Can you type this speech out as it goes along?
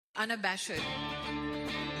unabashed,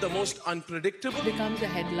 the most unpredictable, becomes a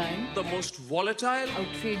headline, the most volatile,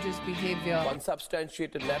 outrageous behavior,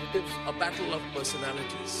 unsubstantiated narratives, a battle of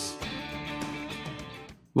personalities.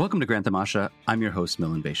 Welcome to Grand Tamasha. I'm your host,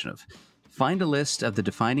 Milan Vaishnav. Find a list of the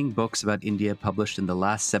defining books about India published in the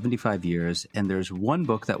last 75 years, and there's one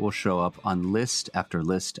book that will show up on list after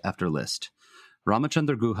list after list.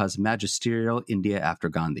 Ramachandra Guha's magisterial India After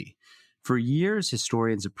Gandhi. For years,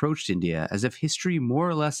 historians approached India as if history more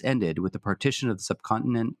or less ended with the partition of the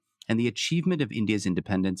subcontinent and the achievement of India's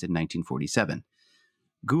independence in 1947.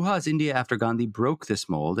 Guha's India After Gandhi broke this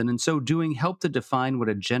mold, and in so doing helped to define what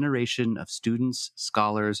a generation of students,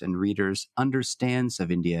 scholars, and readers understands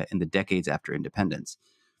of India in the decades after independence.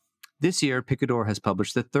 This year, Picador has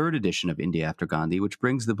published the third edition of India After Gandhi, which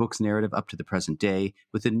brings the book's narrative up to the present day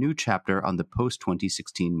with a new chapter on the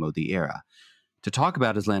post-2016 Modi era. To talk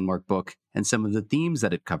about his landmark book and some of the themes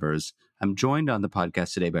that it covers, I'm joined on the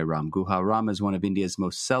podcast today by Ram Guha. Ram is one of India's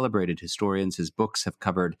most celebrated historians. His books have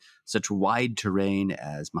covered such wide terrain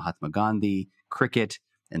as Mahatma Gandhi, cricket,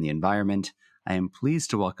 and the environment. I am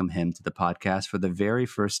pleased to welcome him to the podcast for the very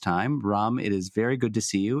first time. Ram, it is very good to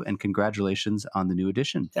see you, and congratulations on the new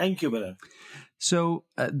edition. Thank you, Milan. So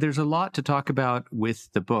there's a lot to talk about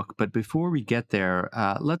with the book, but before we get there,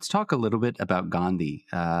 let's talk a little bit about Gandhi,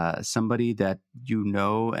 somebody that you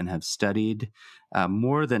know and have studied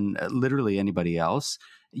more than literally anybody else.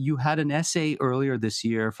 You had an essay earlier this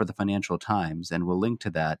year for the Financial Times, and we'll link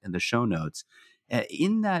to that in the show notes.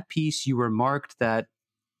 In that piece, you remarked that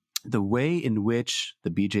the way in which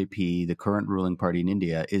the BJP, the current ruling party in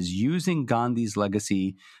India, is using Gandhi's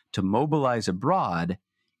legacy to mobilize abroad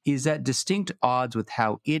is at distinct odds with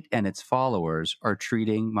how it and its followers are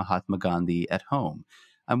treating Mahatma Gandhi at home.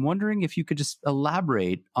 I'm wondering if you could just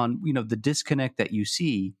elaborate on, the disconnect that you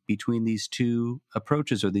see between these two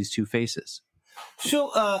approaches or these two faces.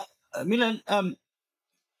 So, Milan,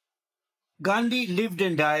 Gandhi lived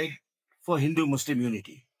and died for Hindu-Muslim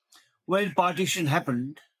unity. When partition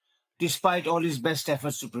happened, despite all his best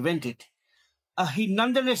efforts to prevent it, he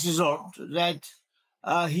nonetheless resolved that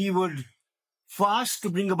he would fast to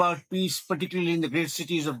bring about peace, particularly in the great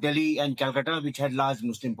cities of Delhi and Calcutta, which had large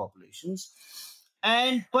Muslim populations,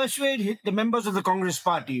 and persuade the members of the Congress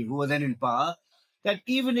party, who were then in power, that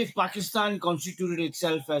even if Pakistan constituted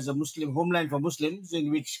itself as a Muslim homeland for Muslims, in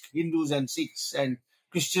which Hindus and Sikhs and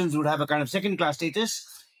Christians would have a kind of second-class status,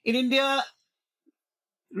 in India,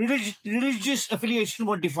 religious affiliation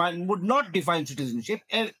would not define citizenship.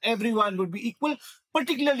 Everyone would be equal,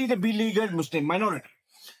 particularly the beleaguered Muslim minority.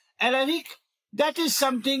 And I think that is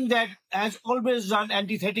something that has always run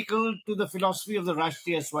antithetical to the philosophy of the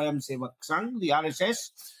Rashtriya Swayamsevak Sangh, the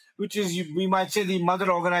RSS, which is, we might say, the mother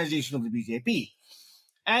organization of the BJP.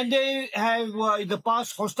 And they have, in the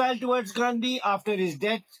past, hostile towards Gandhi. After his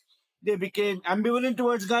death, they became ambivalent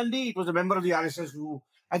towards Gandhi. It was a member of the RSS who,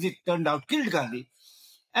 as it turned out, killed Gandhi.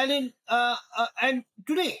 And and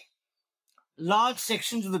today, large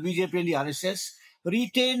sections of the BJP and the RSS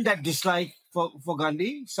retain that dislike for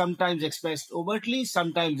Gandhi, sometimes expressed overtly,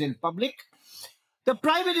 sometimes in public. The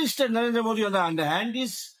Prime Minister, Narendra Modi, on the other hand,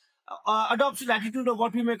 adopts an attitude of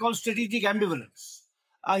what we may call strategic ambivalence.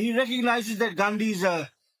 He recognizes that Gandhi is a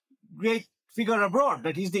great figure abroad,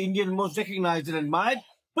 that he's the Indian most recognized and admired,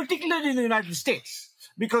 particularly in the United States,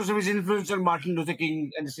 because of his influence on Martin Luther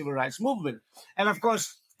King and the Civil Rights Movement. And of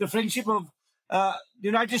course, the friendship of the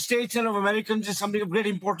United States and of Americans is something of great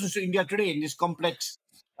importance to India today in this complex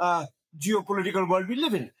geopolitical world we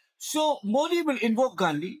live in. So Modi will invoke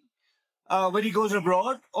Gandhi when he goes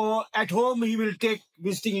abroad, or at home he will take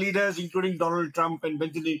visiting leaders, including Donald Trump and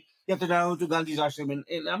Benjamin Netanyahu, to Gandhi's ashram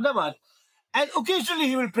in Ahmedabad. And occasionally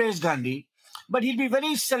he will praise Gandhi, but he'll be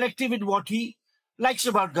very selective in what he likes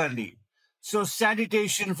about Gandhi. So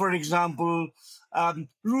sanitation, for example,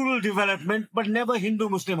 rural development, but never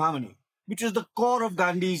Hindu-Muslim harmony, which is the core of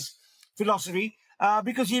Gandhi's philosophy,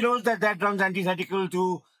 because he knows that runs antithetical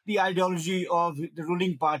to the ideology of the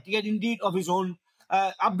ruling party and indeed of his own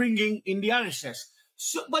upbringing in the RSS.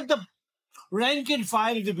 So, but the rank and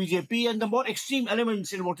file of the BJP and the more extreme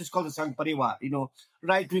elements in what is called the Sangh Parivar,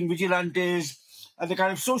 right-wing vigilantes, the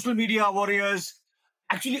kind of social media warriors,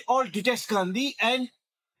 actually all detest Gandhi, and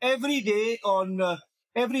every day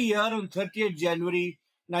every year on 30th January,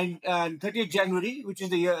 which is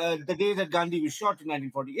the day that Gandhi was shot in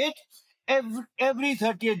 1948, every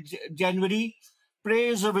 30th January,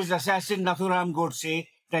 praise of his assassin Nathuram Godse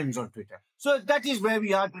trends on Twitter. So that is where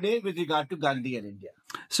we are today with regard to Gandhi and India.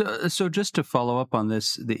 So just to follow up on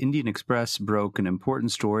this, the Indian Express broke an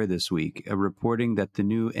important story this week, reporting that the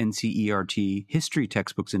new NCERT history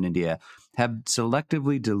textbooks in India have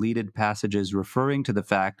selectively deleted passages referring to the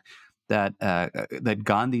fact that that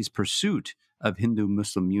Gandhi's pursuit of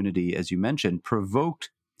Hindu-Muslim unity, as you mentioned, provoked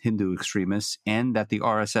Hindu extremists, and that the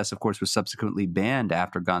RSS, of course, was subsequently banned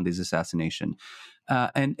after Gandhi's assassination.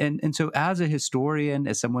 And so, as a historian,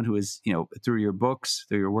 as someone who is, through your books,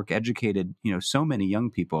 through your work, educated, so many young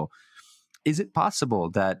people, is it possible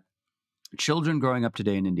that children growing up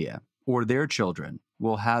today in India, or their children,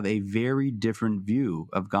 will have a very different view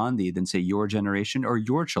of Gandhi than, say, your generation or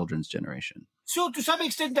your children's generation? So, to some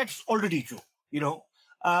extent, that's already true,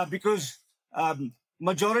 because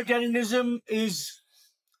majoritarianism is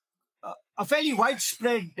a fairly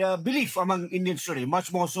widespread belief among Indians today,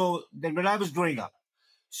 much more so than when I was growing up.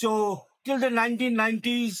 So, till the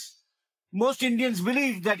 1990s, most Indians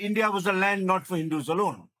believed that India was a land not for Hindus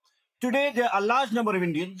alone. Today, there are a large number of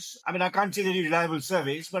Indians, I mean, I can't say any reliable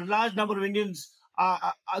surveys, but a large number of Indians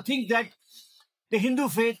think that the Hindu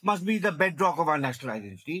faith must be the bedrock of our national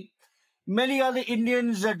identity. Many other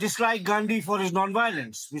Indians dislike Gandhi for his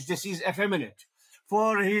nonviolence, which they see as effeminate,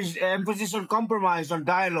 for his emphasis on compromise, on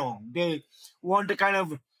dialogue. They want a kind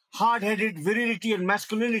of hard-headed virility and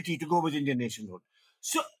masculinity to go with Indian nationhood.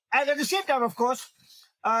 So, and at the same time, of course,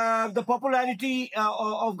 the popularity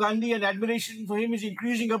of Gandhi and admiration for him is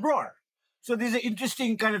increasing abroad. So there's an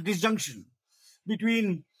interesting kind of disjunction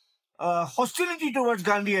between hostility towards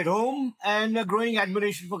Gandhi at home and a growing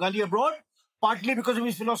admiration for Gandhi abroad, partly because of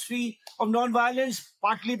his philosophy of nonviolence,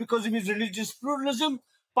 partly because of his religious pluralism,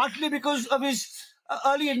 partly because of his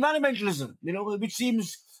early environmentalism, which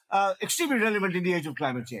seems extremely relevant in the age of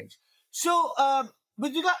climate change. So,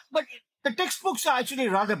 but the textbooks are actually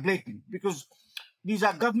rather blatant, because these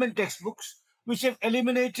are government textbooks which have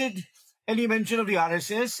eliminated any mention of the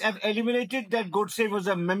RSS, have eliminated that Godse was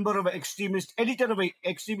a member of an extremist, editor of an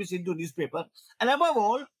extremist Hindu newspaper, and above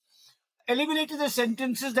all, eliminated the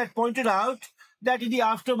sentences that pointed out that in the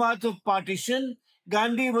aftermath of partition,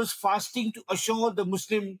 Gandhi was fasting to assure the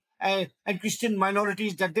Muslim and Christian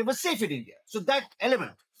minorities that they were safe in India. So that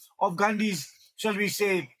element of Gandhi's, shall we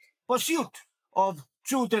say, pursuit of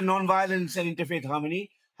truth and non-violence and interfaith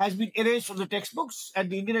harmony has been erased from the textbooks, and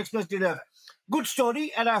the Indian Express did a good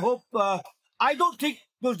story, and I hope, I don't think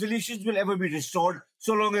those deletions will ever be restored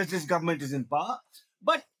so long as this government is in power.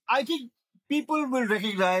 But I think people will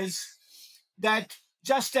recognize that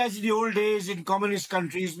just as in the old days in communist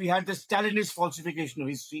countries, we had the Stalinist falsification of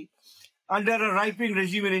history, under a right-wing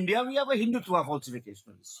regime in India, we have a Hindutva falsification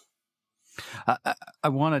of history. I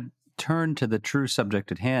want to turn to the true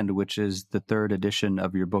subject at hand, which is the third edition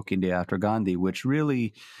of your book, India After Gandhi, which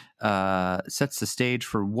really sets the stage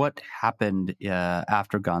for what happened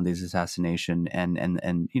after Gandhi's assassination,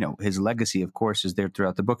 and his legacy, of course, is there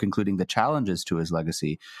throughout the book, including the challenges to his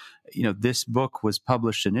legacy. This book was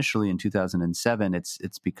published initially in 2007.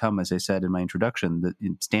 It's become, as I said in my introduction, the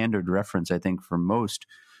standard reference, I think, for most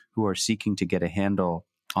who are seeking to get a handle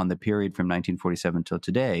on the period from 1947 till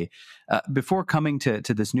today. Before coming to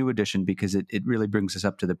this new edition, because it really brings us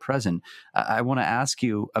up to the present, I want to ask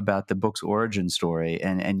you about the book's origin story,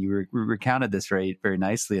 and you recounted this very, very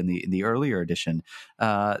nicely in the earlier edition.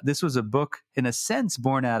 This was a book, in a sense,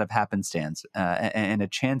 born out of happenstance and a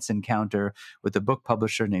chance encounter with a book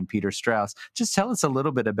publisher named Peter Strauss. Just tell us a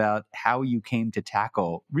little bit about how you came to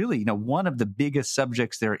tackle, really, one of the biggest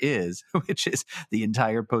subjects there is, which is the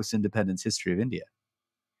entire post-independence history of India.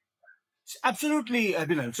 Absolutely,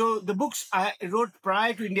 Bilal. So the books I wrote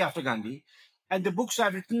prior to India After Gandhi, and the books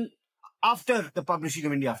I've written after the publishing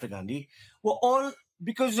of India After Gandhi, were all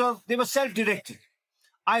because they were self-directed.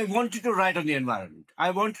 I wanted to write on the environment.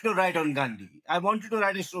 I wanted to write on Gandhi. I wanted to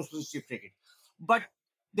write a socialist cricket. But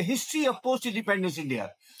the history of post-independence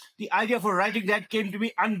India, the idea for writing that came to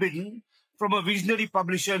me unbidden from a visionary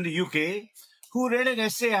publisher in the UK, who read an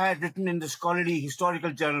essay I had written in the scholarly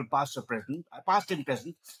historical journal Past and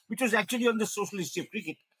Present, which was actually on the social history of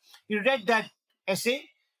cricket. He read that essay,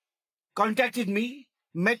 contacted me,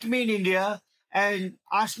 met me in India, and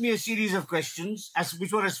asked me a series of questions,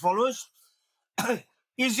 which were as follows.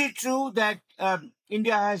 Is it true that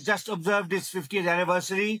India has just observed its 50th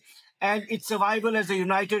anniversary and its survival as a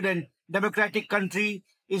united and democratic country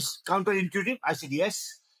is counterintuitive? I said,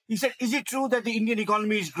 yes. He said, is it true that the Indian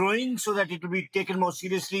economy is growing so that it will be taken more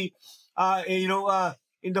seriously, in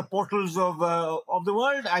the portals of the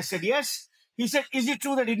world? I said, yes. He said, is it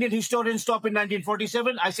true that Indian historians stop in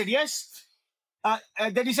 1947? I said, yes.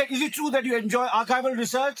 Then he said, is it true that you enjoy archival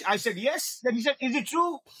research? I said, yes. Then he said, is it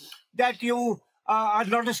true that you are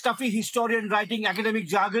not a stuffy historian writing academic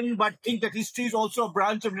jargon, but think that history is also a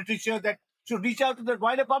branch of literature that should reach out to the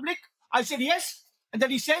wider public? I said, yes. And then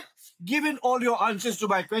he said, given all your answers to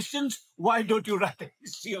my questions, why don't you write a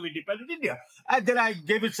history of independent India? And then I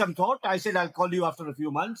gave it some thought. I said, I'll call you after a few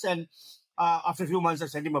months. And after a few months, I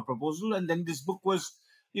sent him a proposal. And then this book was,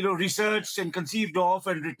 researched and conceived of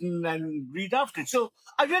and written and redrafted. So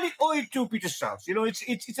I really owe it to Peter Strauss.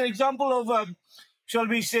 It's an example of, shall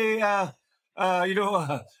we say, a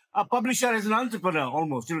publisher as an entrepreneur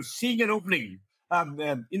almost, seeing an opening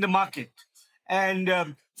in the market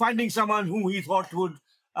and finding someone who he thought would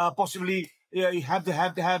possibly have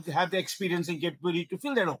the experience and capability to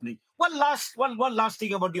fill that opening. One last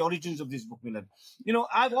thing about the origins of this book, Milan.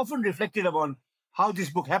 I've often reflected upon how this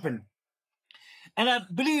book happened, and I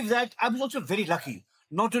believe that I was also very lucky,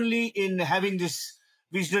 not only in having this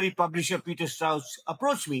visionary publisher Peter Strauss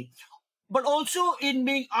approach me, but also in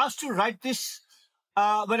being asked to write this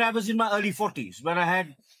when I was in my early 40s, when I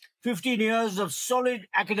had 15 years of solid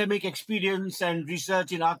academic experience and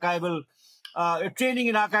research in archival, training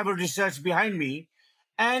in archival research behind me.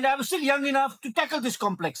 And I was still young enough to tackle this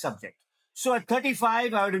complex subject. So at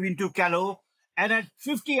 35, I would have been too callow. And at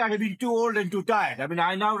 50, I'd have been too old and too tired. I mean,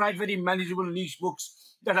 I now write very manageable niche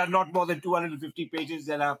books that are not more than 250 pages,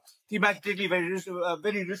 that are thematically very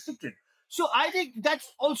restricted. So I think that's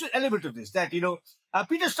also an element of this, that,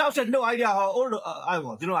 Peter Strauss had no idea how old I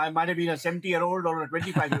was. I might have been a 70-year-old or a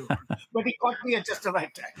 25-year-old, but he caught me at just the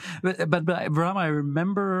right time. But Ram, I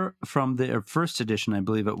remember from the first edition, I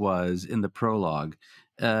believe it was, in the prologue,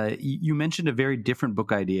 you mentioned a very different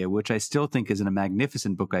book idea, which I still think is a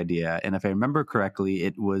magnificent book idea. And if I remember correctly,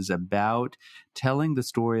 it was about telling the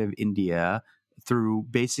story of India through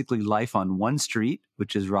basically life on one street,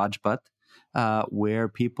 which is Rajpath, where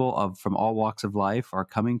people from all walks of life are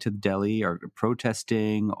coming to Delhi, are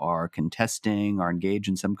protesting, are contesting, are engaged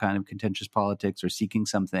in some kind of contentious politics, or seeking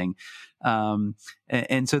something.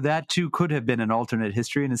 And so that too could have been an alternate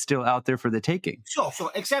history and is still out there for the taking. Sure.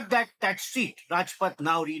 So except that street, Rajpath,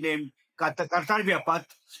 now renamed Kartarvya Path,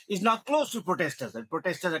 is now close to protesters. And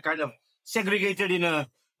protesters are kind of segregated in a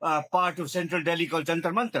part of central Delhi called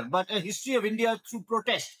Jantar Mantar. But a history of India through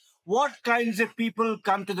protest. What kinds of people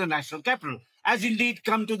come to the national capital, as indeed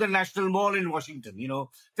come to the National Mall in Washington?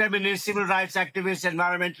 Feminists, civil rights activists,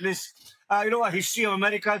 environmentalists. A history of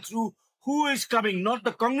America through who is coming, not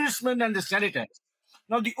the congressmen and the senators,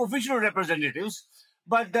 not the official representatives,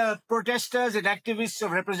 but the protesters and activists or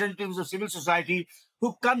representatives of civil society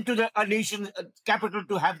who come to a nation capital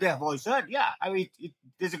to have their voice heard. Yeah, I mean,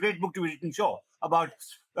 there's a great book to be written, sure, about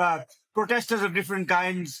protesters of different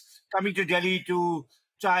kinds coming to Delhi to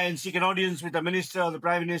try and seek an audience with the minister or the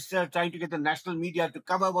prime minister, trying to get the national media to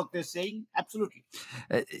cover what they're saying. Absolutely.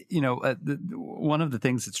 One of the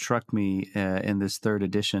things that struck me in this third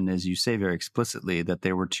edition is you say very explicitly that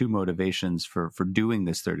there were two motivations for doing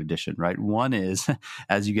this third edition, right? One is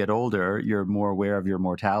as you get older, you're more aware of your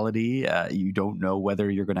mortality. You don't know whether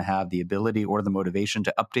you're going to have the ability or the motivation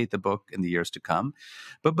to update the book in the years to come.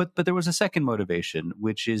 But there was a second motivation,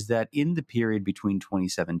 which is that in the period between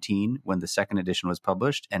 2017, when the second edition was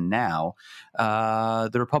published, and now,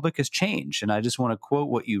 the Republic has changed. And I just want to quote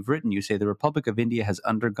what you've written. You say, the Republic of India has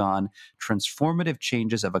undergone transformative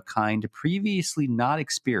changes of a kind previously not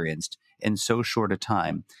experienced in so short a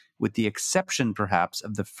time, with the exception, perhaps,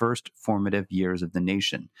 of the first formative years of the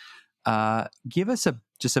nation. Give us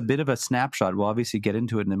just a bit of a snapshot. We'll obviously get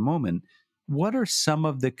into it in a moment. What are some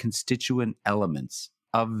of the constituent elements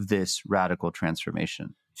of this radical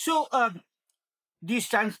transformation? So these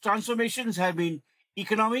transformations have been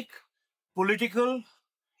economic, political,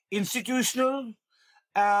 institutional,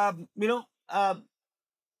 and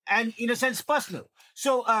in a sense personal.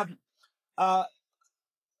 So the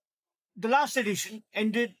last edition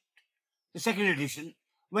ended, the second edition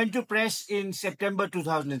went to press in September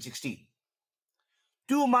 2016.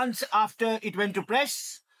 2 months after it went to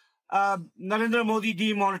press, Narendra Modi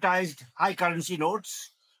demonetized high currency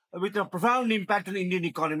notes with a profound impact on the Indian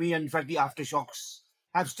economy. And in fact, the aftershocks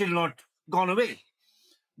have still not gone away.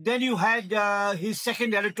 Then you had his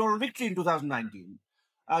second electoral victory in 2019,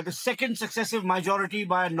 the second successive majority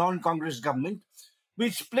by a non-Congress government,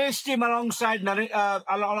 which placed him alongside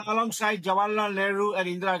Jawaharlal Nehru and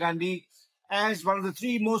Indira Gandhi as one of the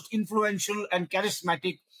three most influential and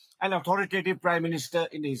charismatic and authoritative ministers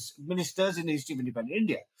in the history of independent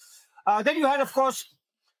India. Then you had, of course,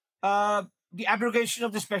 the abrogation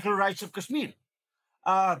of the special rights of Kashmir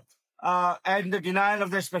and the denial of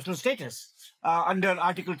their special status under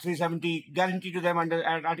Article 370, guaranteed to them under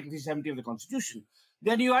Article 370 of the Constitution.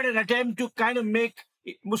 Then you had an attempt to kind of make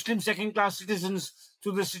Muslim second-class citizens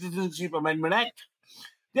through the Citizenship Amendment Act.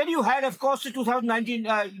 Then you had, of course, the 2019,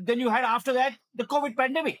 then you had after that the COVID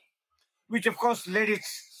pandemic, which of course led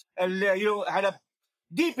had a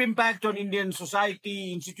deep impact on Indian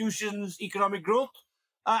society, institutions, economic growth,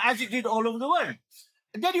 as it did all over the world.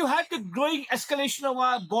 Then you had the growing escalation of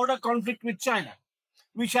our border conflict with China,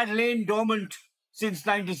 which had lain dormant since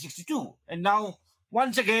 1962. And now,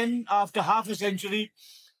 once again, after half a century,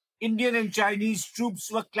 Indian and Chinese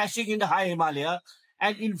troops were clashing in the high Himalaya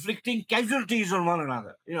and inflicting casualties on one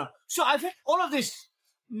another. So I think all of this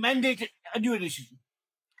mandated a new edition.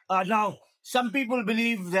 Now, some people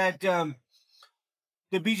believe that the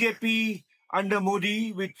BJP under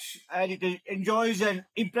Modi, which it enjoys an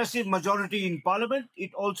impressive majority in parliament.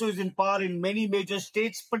 It also is in power in many major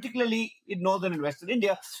states, particularly in northern and western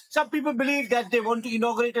India. Some people believe that they want to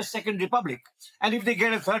inaugurate a second republic. And if they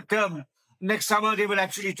get a third term next summer, they will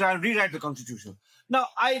actually try and rewrite the constitution. Now,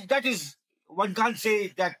 one can't say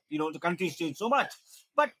that, the country has changed so much.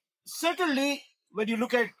 But certainly, when you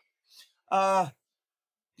look at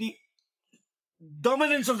the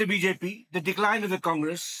dominance of the BJP, the decline of the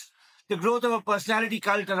Congress, the growth of a personality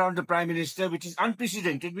cult around the Prime Minister, which is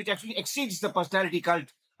unprecedented, which actually exceeds the personality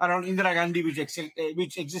cult around Indira Gandhi,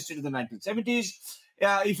 which existed in the 1970s.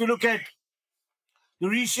 If you look at the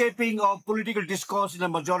reshaping of political discourse in a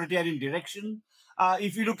majoritarian direction,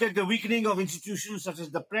 if you look at the weakening of institutions such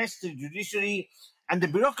as the press, the judiciary, and the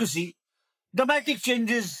bureaucracy, dramatic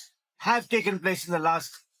changes have taken place in the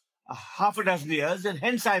last half a dozen years, and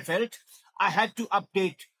hence I felt I had to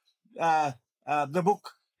update the book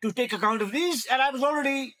to take account of these, and I was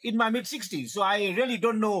already in my mid-60s, so I really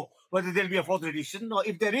don't know whether there'll be a fourth edition, or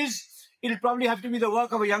if there is, it'll probably have to be the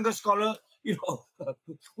work of a younger scholar,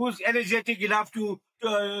 who's energetic enough to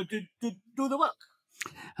do the work.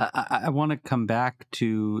 I want to come back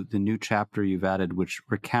to the new chapter you've added, which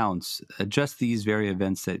recounts just these very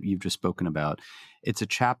events that you've just spoken about. It's a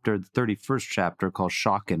chapter, the 31st chapter, called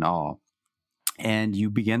Shock and Awe. And you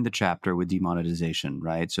begin the chapter with demonetization,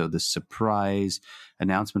 right? So the surprise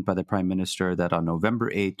announcement by the Prime Minister that on November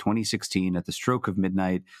 8, 2016, at the stroke of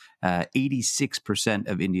midnight, 86%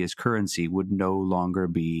 of India's currency would no longer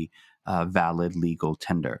be valid legal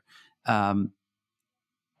tender.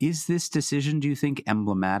 Is this decision, do you think,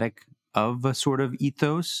 emblematic of a sort of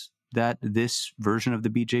ethos that this version of the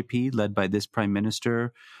BJP, led by this Prime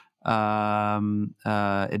Minister, has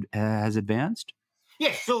advanced?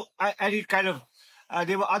 Yes, so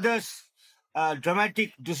there were others,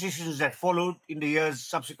 dramatic decisions that followed in the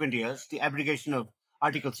subsequent years, the abrogation of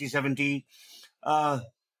Article 370,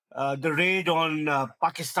 the raid on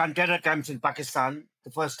Pakistan, terror camps in Pakistan, the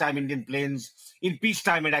first time Indian planes in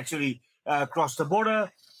peacetime had actually crossed the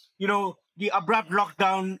border, the abrupt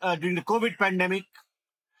lockdown during the COVID pandemic.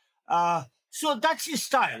 So that's his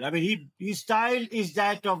style. I mean, his style is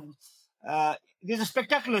that of, there's a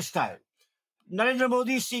spectacular style. Narendra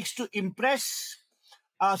Modi seeks to impress,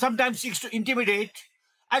 sometimes seeks to intimidate,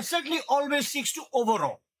 and certainly always seeks to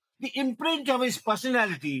overawe. The imprint of his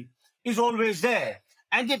personality is always there.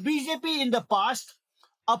 And the BJP in the past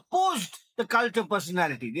opposed the cult of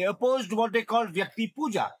personality. They opposed what they called Vyakti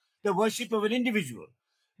Puja, the worship of an individual,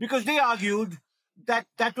 because they argued that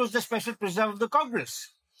that was the special preserve of the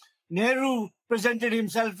Congress. Nehru presented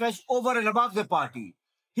himself as over and above the party,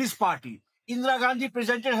 his party. Indira Gandhi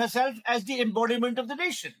presented herself as the embodiment of the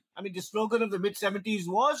nation. I mean, the slogan of the mid-70s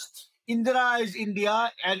was, Indira is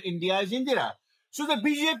India and India is Indira. So the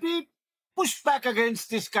BJP pushed back against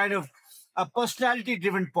this kind of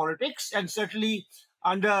personality-driven politics, and certainly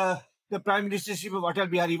under the Prime Ministership of Atal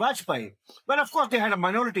Bihari Vajpayee. Well, of course, they had a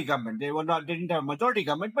minority government. They didn't have a majority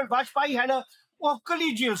government, but Vajpayee had a more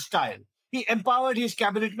collegial style. He empowered his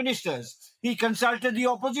cabinet ministers. He consulted the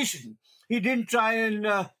opposition. He didn't try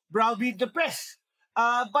and browbeat the press.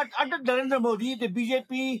 But under Narendra Modi, the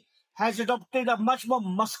BJP has adopted a much more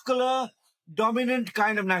muscular, dominant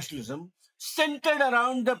kind of nationalism centered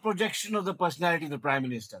around the projection of the personality of the Prime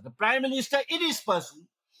Minister. The Prime Minister, in his person,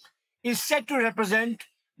 is said to represent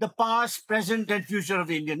the past, present, and future of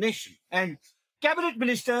the Indian nation. And cabinet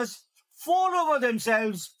ministers fall over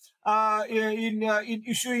themselves in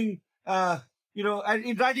issuing, and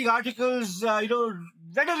in writing articles,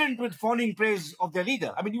 redolent with fawning praise of their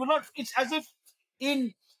leader. I mean, it's as if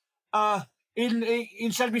in shall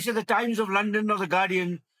we say, the Times of London or the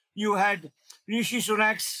Guardian, you had Rishi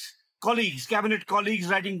Sunak's colleagues, cabinet colleagues,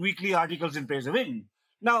 writing weekly articles in praise of him.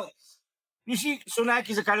 Now, Rishi Sunak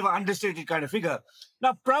is a kind of an understated kind of figure.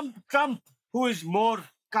 Now, Trump, who is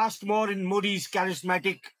cast more in Modi's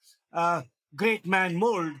charismatic, great man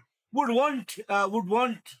mold, would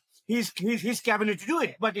want his cabinet to do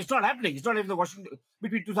it, but it's not happening. It's not in the Washington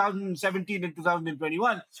between 2017 and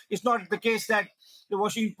 2021. It's not the case that the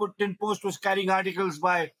Washington Post was carrying articles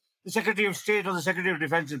by the Secretary of State or the Secretary of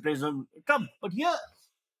Defense in praise of Trump. But here,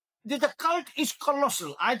 the cult is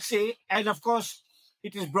colossal, I'd say. And of course,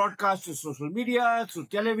 it is broadcast through social media, through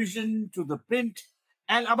television, through the print,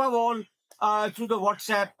 and above all, through the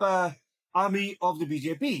WhatsApp army of the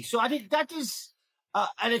BJP. So I think that is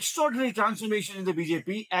an extraordinary transformation in the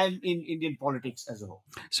BJP and in Indian politics as a whole.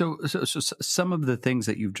 So some of the things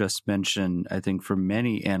that you've just mentioned, I think for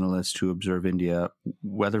many analysts who observe India,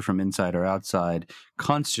 whether from inside or outside,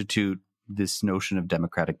 constitute this notion of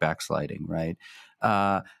democratic backsliding, right?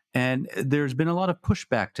 And there's been a lot of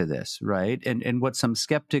pushback to this, right? And what some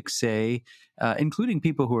skeptics say, including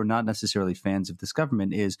people who are not necessarily fans of this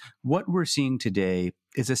government, is what we're seeing today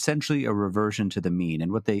is essentially a reversion to the mean.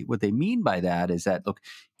 And what they mean by that is that, look,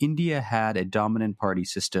 India had a dominant party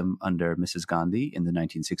system under Mrs. Gandhi in the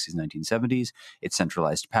 1960s, 1970s. It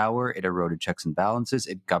centralized power. It eroded checks and balances.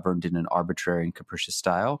 It governed in an arbitrary and capricious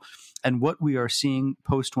style. And what we are seeing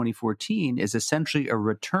post-2014 is essentially a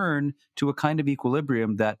return to a kind of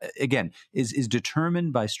equilibrium that, again, is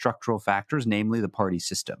determined by structural factors, namely the party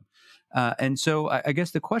system. And so I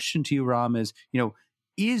guess the question to you, Ram, is,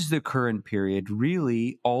 is the current period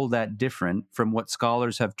really all that different from what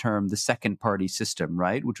scholars have termed the second party system,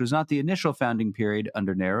 right? Which was not the initial founding period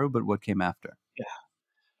under Nehru, but what came after. Yeah.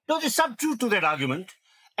 No, there's some truth to that argument,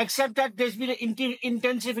 except that there's been an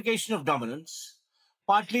intensification of dominance,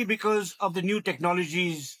 partly because of the new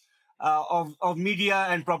technologies of media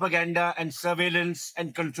and propaganda and surveillance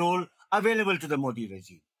and control available to the Modi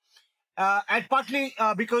regime. And partly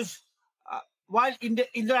because while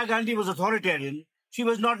Indira Gandhi was authoritarian, she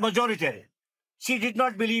was not majoritarian. She did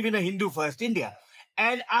not believe in a Hindu-first India.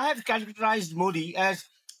 And I have characterized Modi as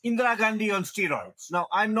Indira Gandhi on steroids. Now,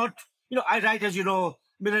 I'm not, I write, as you know,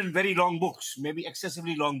 very long books, maybe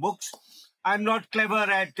excessively long books. I'm not clever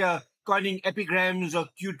at coining epigrams or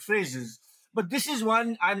cute phrases. But this is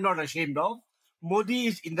one I'm not ashamed of. Modi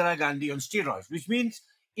is Indira Gandhi on steroids, which means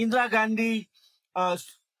Indira Gandhi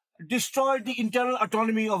destroyed the internal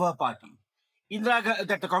autonomy of her party.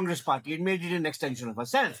 That the Congress party, and made it an extension of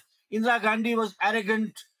herself. Indira Gandhi was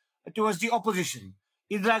arrogant towards the opposition.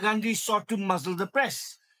 Indira Gandhi sought to muzzle the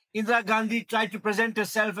press. Indira Gandhi tried to present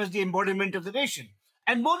herself as the embodiment of the nation.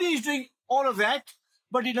 And Modi is doing all of that,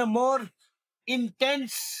 but in a more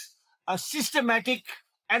intense, systematic,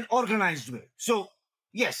 and organized way. So,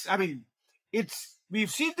 yes, we've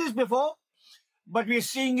seen this before, but we're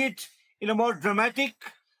seeing it in a more dramatic,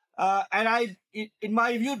 and in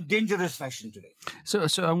my view, dangerous fashion today. So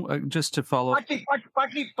just to follow, partly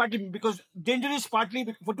because dangerous,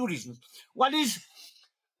 partly for two reasons. One is,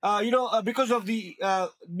 because of the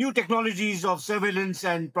new technologies of surveillance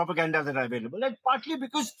and propaganda that are available, and partly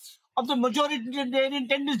because of the majoritarian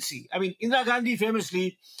tendency. Indira Gandhi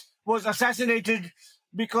famously was assassinated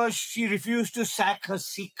because she refused to sack her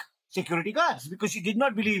Sikh security guards, because she did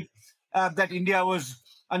not believe that India was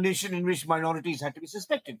a nation in which minorities had to be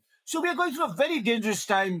suspected. So we are going through a very dangerous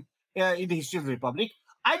time in the history of the Republic.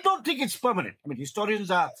 I don't think it's permanent.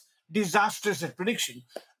 Historians are disastrous at prediction,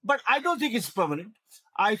 but I don't think it's permanent.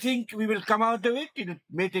 I think we will come out of it. It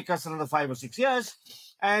may take us another 5 or 6 years,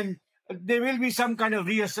 and there will be some kind of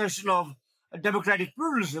reassertion of democratic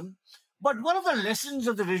pluralism. But one of the lessons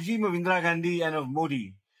of the regime of Indira Gandhi and of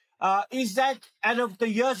Modi is that, and of the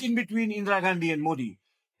years in between Indira Gandhi and Modi,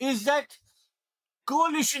 is that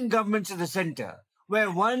coalition governments at the center, where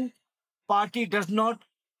one party does not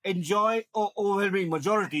enjoy an overwhelming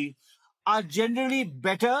majority, are generally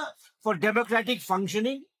better for democratic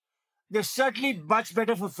functioning. They're certainly much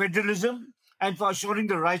better for federalism and for assuring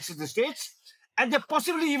the rights of the states. And they're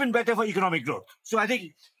possibly even better for economic growth. So I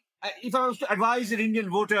think if I was to advise an Indian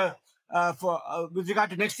voter with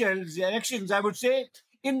regard to next year's elections, I would say,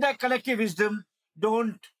 in that collective wisdom,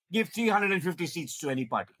 don't give 350 seats to any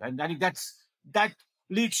party. And I think that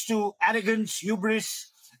leads to arrogance, hubris,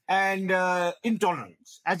 and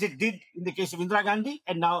intolerance, as it did in the case of Indira Gandhi,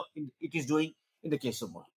 and now it is doing in the case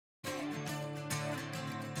of Modi.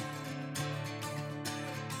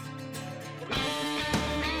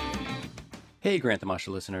 Hey, Grant the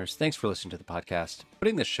Masha listeners. Thanks for listening to the podcast.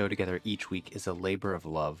 Putting this show together each week is a labor of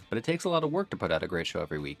love, but it takes a lot of work to put out a great show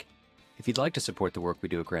every week. If you'd like to support the work we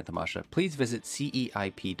do at Grant the Masha, please visit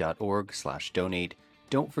ceip.org/donate.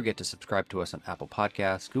 Don't forget to subscribe to us on Apple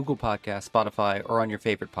Podcasts, Google Podcasts, Spotify, or on your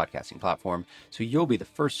favorite podcasting platform, so you'll be the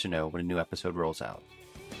first to know when a new episode rolls out.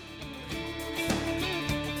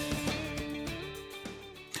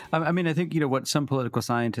 I think, what some political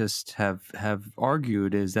scientists have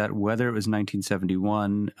argued is that whether it was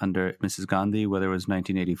 1971 under Mrs. Gandhi, whether it was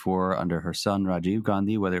 1984 under her son Rajiv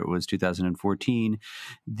Gandhi, whether it was 2014,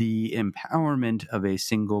 the empowerment of a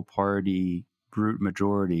single party brute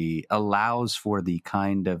majority allows for the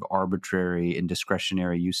kind of arbitrary and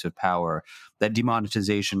discretionary use of power that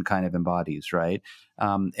demonetization kind of embodies, right?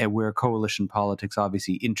 And where coalition politics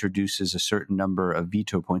obviously introduces a certain number of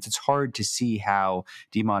veto points, it's hard to see how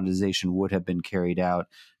demonetization would have been carried out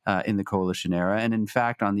in the coalition era. And in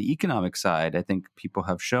fact, on the economic side, I think people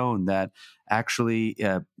have shown that actually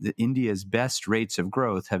India's best rates of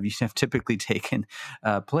growth have typically taken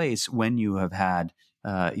place when you have had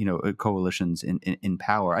coalitions in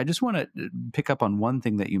power. I just want to pick up on one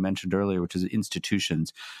thing that you mentioned earlier, which is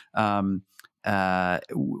institutions.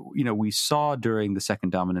 We saw during the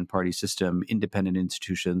second dominant party system, independent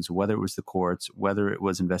institutions, whether it was the courts, whether it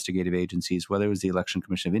was investigative agencies, whether it was the Election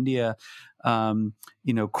Commission of India,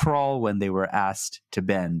 crawl when they were asked to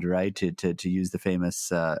bend, right? To use the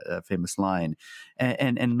famous line,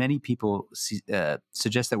 and many people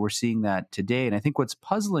suggest that we're seeing that today. And I think what's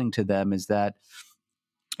puzzling to them is that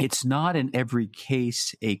it's not in every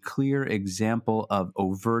case a clear example of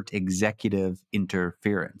overt executive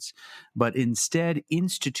interference, but instead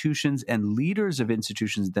institutions and leaders of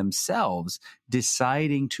institutions themselves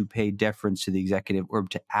deciding to pay deference to the executive or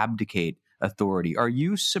to abdicate authority. Are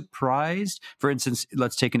you surprised? For instance,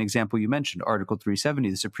 let's take an example you mentioned, Article 370.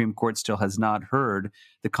 The Supreme Court still has not heard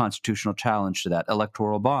the constitutional challenge to that.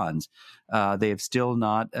 Electoral bonds. They have still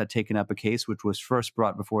not taken up a case which was first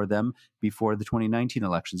brought before them before the 2019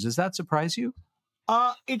 elections. Does that surprise you?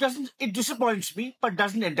 It doesn't. It disappoints me, but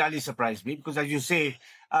doesn't entirely surprise me because, as you say,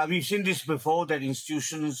 we've seen this before that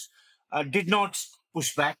institutions did not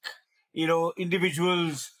push back.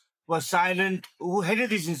 Individuals were silent, who headed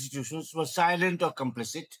these institutions were silent or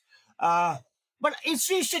complicit. But it's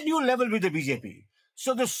reached a new level with the BJP.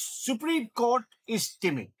 So the Supreme Court is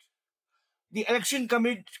timid. The Election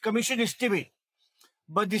Commission is timid.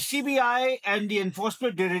 But the CBI and the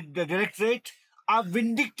Enforcement Directorate are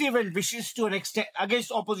vindictive and vicious to an extent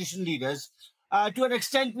against opposition leaders, to an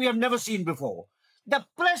extent we have never seen before. The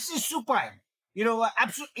press is supine. It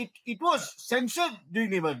was censored during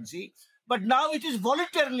the emergency, but now it is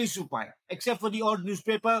voluntarily supine, except for the odd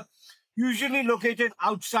newspaper, usually located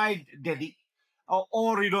outside Delhi,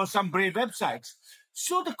 or some brave websites.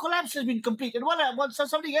 So the collapse has been complete. And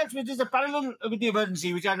something else which is a parallel with the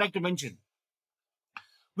emergency, which I'd like to mention,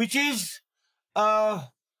 which is, how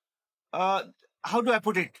do I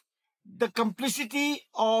put it? The complicity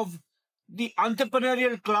of the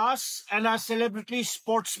entrepreneurial class and our celebrity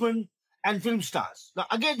sportsmen and film stars. Now,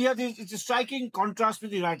 again, here it's a striking contrast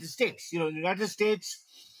with the United States. In the United States,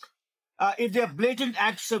 if there are blatant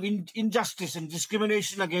acts of injustice and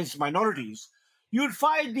discrimination against minorities, you'd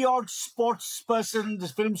find the odd sports person, the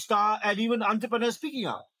film star, and even entrepreneur speaking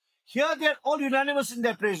out. Here, they're all unanimous in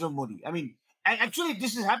their praise of Modi. I mean, and actually,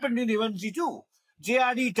 this has happened in the emergency too.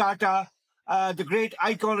 J.R.D. Tata, the great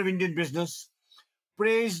icon of Indian business,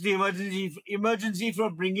 praised the emergency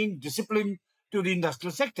for bringing discipline to the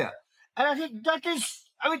industrial sector. And I think that is,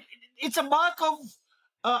 it's a mark of,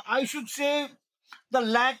 I should say, the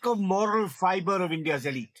lack of moral fiber of India's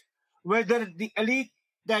elite. Whether the elite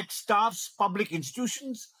that staffs public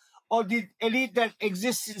institutions or the elite that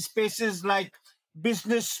exists in spaces like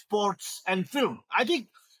business, sports, and film. I think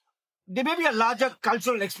there may be a larger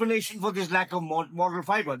cultural explanation for this lack of moral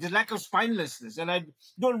fiber, this lack of spinelessness, and I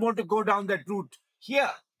don't want to go down that route here.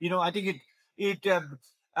 I think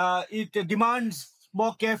it demands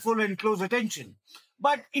more careful and close attention.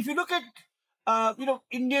 But if you look at,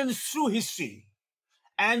 Indians through history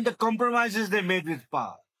and the compromises they made with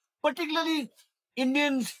power, particularly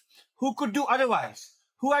Indians who could do otherwise,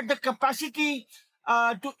 who had the capacity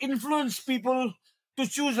to influence people to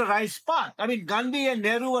choose the right path. I mean, Gandhi and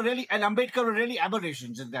Nehru and Ambedkar were really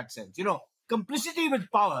aberrations in that sense. Complicity with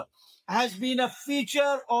power has been a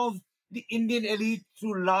feature of the Indian elite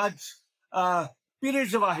through large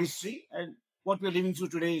periods of our history, and what we're living through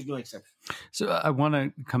today is no exception. So I want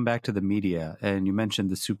to come back to the media, and you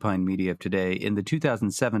mentioned the supine media of today. In the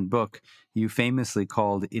 2007 book, you famously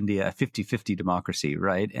called India a 50-50 democracy,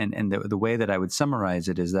 right? And the way that I would summarize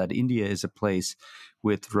it is that India is a place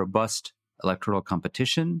with robust electoral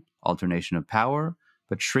competition, alternation of power,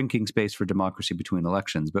 but shrinking space for democracy between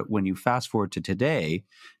elections. But when you fast forward to today,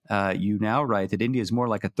 you now write that India is more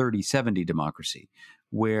like a 30-70 democracy,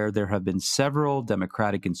 where there have been several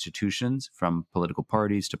democratic institutions, from political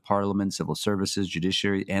parties to parliament, civil services,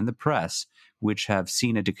 judiciary, and the press, which have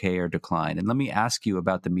seen a decay or decline. And let me ask you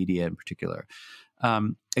about the media in particular.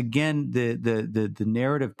 Again, the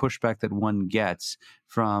narrative pushback that one gets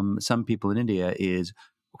from some people in India is,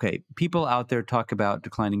 okay, people out there talk about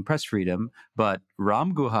declining press freedom, but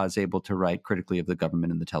Ram Guha is able to write critically of the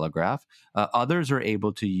government in the Telegraph. Others are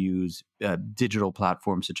able to use digital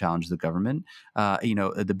platforms to challenge the government.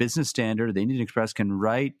 The Business Standard, the Indian Express can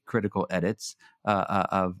write critical edits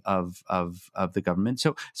of the government.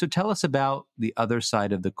 So tell us about the other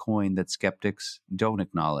side of the coin that skeptics don't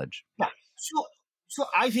acknowledge. Yeah. So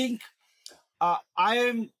I think I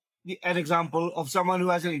am an example of someone who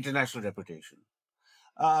has an international reputation.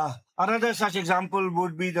 Another such example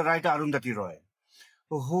would be the writer Arundhati Roy,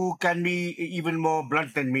 who can be even more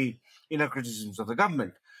blunt than me in her criticisms of the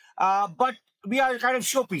government. But we are kind of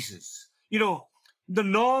showpieces. The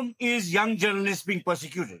norm is young journalists being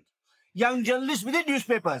persecuted, young journalists within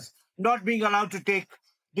newspapers not being allowed to take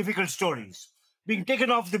difficult stories, being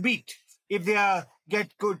taken off the beat if they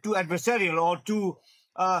get too adversarial or to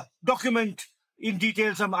document in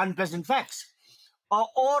detail some unpleasant facts.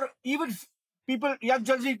 Or even young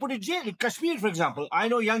journalists put in jail. In Kashmir, for example, I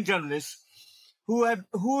know young journalists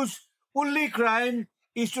whose only crime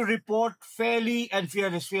is to report fairly and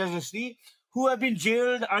fearlessly, who have been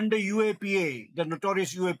jailed under UAPA, the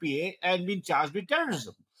notorious UAPA, and been charged with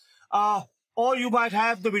terrorism. Or you might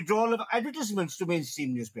have the withdrawal of advertisements to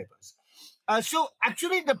mainstream newspapers. So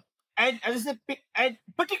actually, and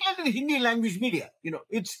particularly the Hindi language media,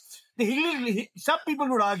 it's the Hindi. Some people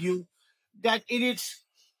would argue that in its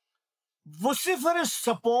vociferous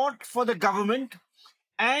support for the government,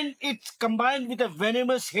 and it's combined with a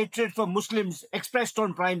venomous hatred for Muslims expressed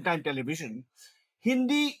on primetime television,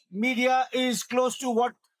 Hindi media is close to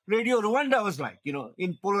what Radio Rwanda was like,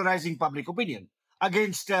 in polarizing public opinion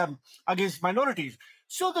against minorities.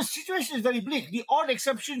 So the situation is very bleak. The odd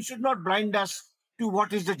exception should not blind us to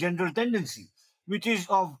what is the general tendency, which is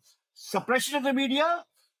of suppression of the media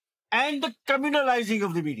and the communalizing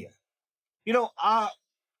of the media.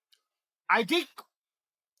 I think,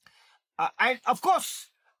 and of course,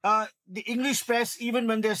 the English press, even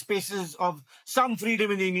when there's spaces of some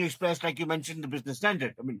freedom in the English press, like you mentioned, the Business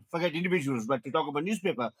Standard. I mean, forget individuals, but to talk about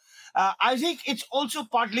newspaper, I think it's also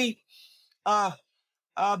partly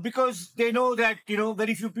because they know that,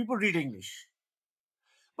 very few people read English.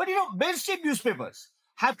 But, mainstream newspapers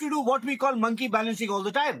have to do what we call monkey balancing all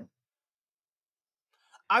the time.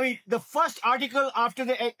 I mean, the first article after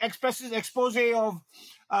the Express's expose of,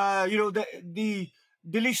 the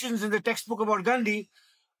deletions in the textbook about Gandhi,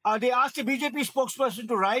 they asked a BJP spokesperson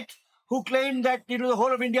to write, who claimed that, the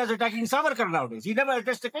whole of India is attacking Savarkar nowadays. He never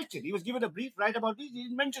addressed the question. He was given a brief, right, about this. He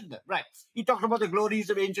didn't mention that. Right. He talked about the glories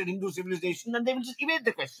of ancient Hindu civilization, and they will just evade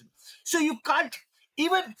the question. So you can't,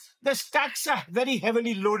 even the stacks are very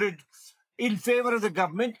heavily loaded in favor of the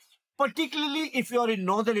government, particularly if you're in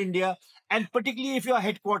northern India, and particularly if your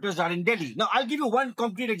headquarters are in Delhi. Now, I'll give you one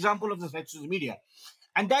concrete example of the threats to the media.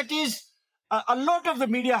 And that is a lot of the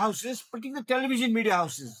media houses, particularly the television media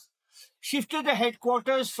houses, shifted the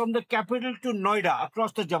headquarters from the capital to Noida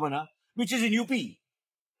across the Jamuna, which is in UP.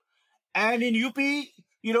 And in UP,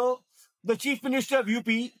 the chief minister of UP,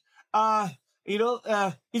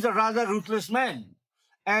 is a rather ruthless man.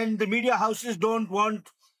 And the media houses don't want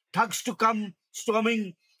thugs to come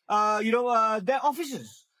storming, their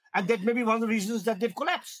offices. And that may be one of the reasons that they've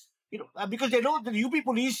collapsed, because they know that the UP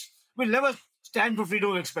police will never stand for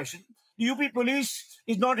freedom of expression. The UP police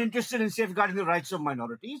is not interested in safeguarding the rights of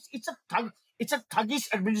minorities. It's a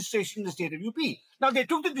thuggish administration in the state of UP. Now, they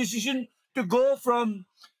took the decision to go from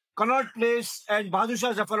Connaught Place and Bahadur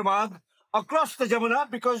Shah Zafar Bagh across the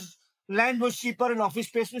Jamuna because land was cheaper and office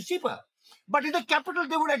space was cheaper. But in the capital,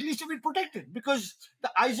 they would at least have been protected because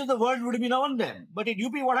the eyes of the world would have been on them. But in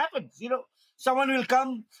UP, what happens? Someone will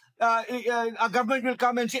come, a government will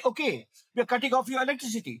come and say, okay, we're cutting off your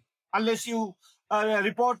electricity unless you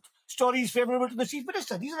report stories favorable to the chief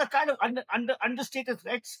minister. These are the kind of understated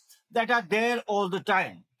threats that are there all the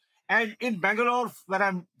time. And in Bangalore, where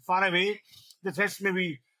I'm far away, the threats may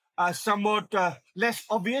be somewhat less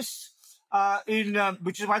obvious,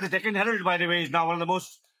 which is why the Deccan Herald, by the way, is now one of the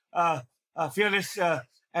most fearless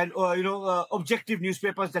and objective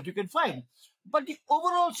newspapers that you can find. But the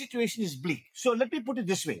overall situation is bleak. So let me put it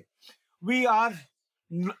this way. We are,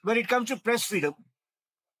 when it comes to press freedom,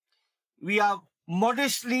 we are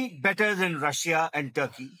modestly better than Russia and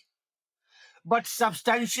Turkey, but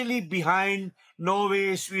substantially behind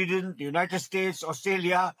Norway, Sweden, the United States,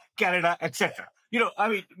 Australia, Canada, etc. We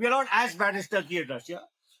are not as bad as Turkey and Russia,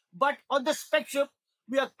 but on the spectrum,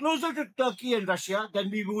 we are closer to Turkey and Russia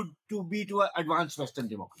than we would to be to an advanced Western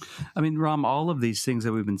democracy. I mean, Ram, all of these things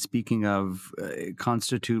that we've been speaking of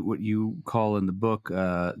constitute what you call in the book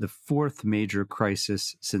the fourth major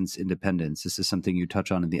crisis since independence. This is something you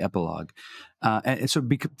touch on in the epilogue. And so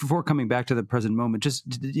before coming back to the present moment,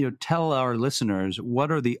 just tell our listeners,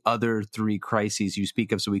 what are the other three crises you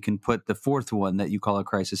speak of so we can put the fourth one that you call a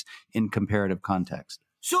crisis in comparative context?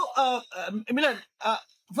 So, Milan,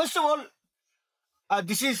 first of all,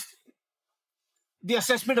 this is the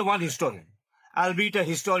assessment of one historian, albeit a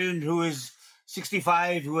historian who is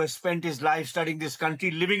 65, who has spent his life studying this country,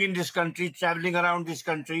 living in this country, traveling around this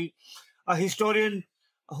country, a historian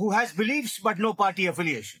who has beliefs but no party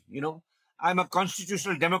affiliation. I'm a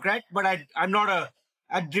constitutional Democrat, but I'm not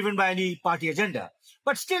driven by any party agenda.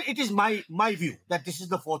 But still, it is my view that this is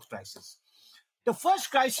the fourth crisis. The first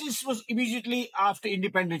crisis was immediately after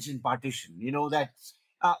independence and partition, that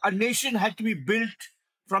a nation had to be built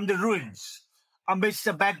from the ruins amidst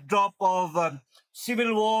the backdrop of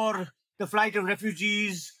civil war, the flight of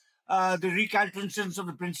refugees, the recalcitrance of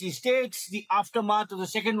the princely states, the aftermath of the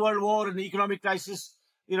Second World War and the economic crisis,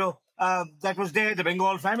 that was there, the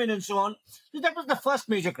Bengal famine and so on. So that was the first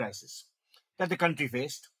major crisis that the country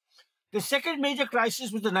faced. The second major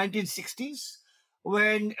crisis was the 1960s,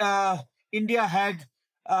 when India had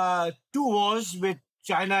two wars with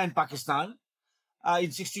China and Pakistan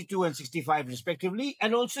in 62 and 65 respectively,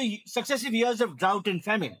 and also successive years of drought and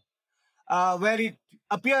famine, where it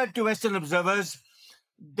appeared to Western observers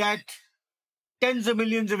that tens of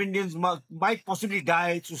millions of Indians might possibly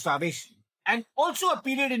die through starvation. And also a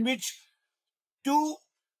period in which two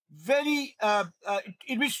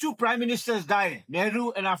prime ministers died,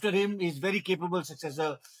 Nehru and after him his very capable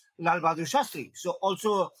successor, Lal Bahadur Shastri. So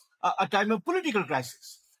also a time of political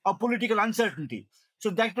crisis, of political uncertainty. So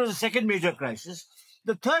that was the second major crisis.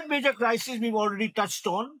 The third major crisis we've already touched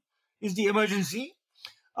on is the emergency,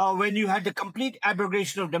 when you had the complete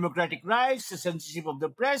abrogation of democratic rights, the censorship of the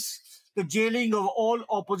press, the jailing of all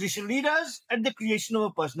opposition leaders, and the creation of a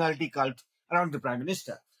personality cult around the prime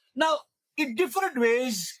minister. Now, in different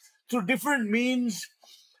ways, through different means,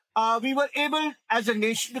 we were able as a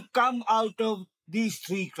nation to come out of these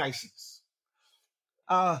three crises.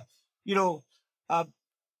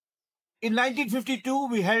 In 1952,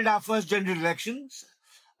 we held our first general elections.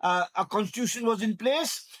 A constitution was in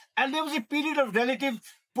place, and there was a period of relative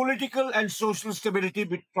political and social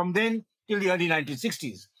stability from then till the early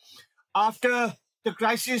 1960s. After the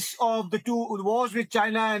crisis of the two wars with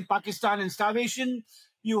China and Pakistan and starvation,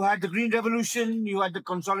 you had the Green Revolution, you had the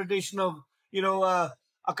consolidation of,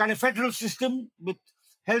 a kind of federal system with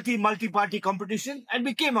healthy multi-party competition, and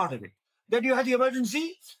we came out of it. Then you had the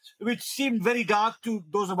emergency, which seemed very dark to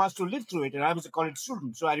those of us who lived through it. And I was a college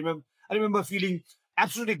student, so I remember feeling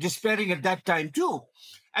absolutely despairing at that time too.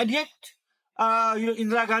 And yet,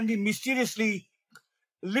 Indira Gandhi mysteriously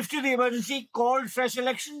lifted the emergency, called fresh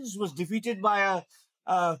elections, was defeated by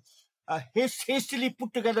a hastily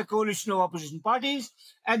put together coalition of opposition parties.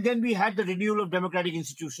 And then we had the renewal of democratic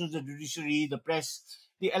institutions, the judiciary, the press,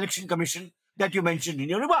 the election commission that you mentioned in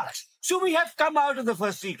your remarks. So we have come out of the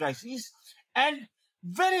first three crises, and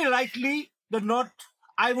very likely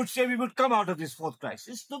I would say we would come out of this fourth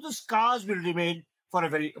crisis, though the scars will remain for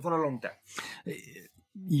a long time.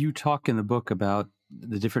 You talk in the book about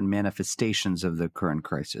the different manifestations of the current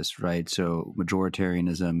crisis, right? So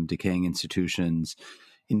majoritarianism, decaying institutions,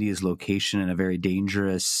 India's location in a very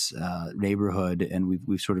dangerous neighborhood, and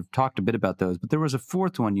we've sort of talked a bit about those. But there was a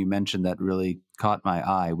fourth one you mentioned that really caught my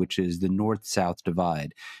eye, which is the North-South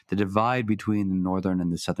divide, the divide between the northern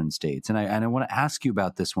and the southern states. And I want to ask you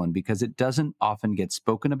about this one because it doesn't often get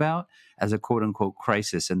spoken about as a quote-unquote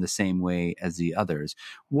crisis in the same way as the others.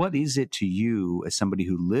 What is it to you, as somebody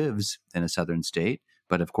who lives in a southern state,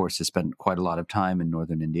 but of course has spent quite a lot of time in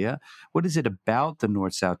northern India, what is it about the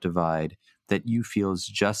North-South divide that you feel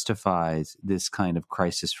justifies this kind of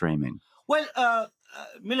crisis framing? Well,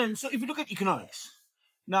 Milan, so if you look at economics,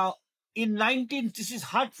 now this is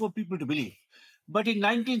hard for people to believe, but in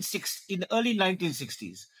the early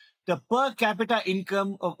 1960s, the per capita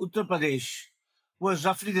income of Uttar Pradesh was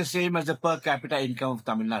roughly the same as the per capita income of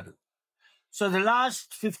Tamil Nadu. So the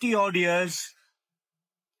last 50 odd years,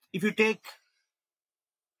 if you take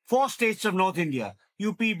 4 states of North India,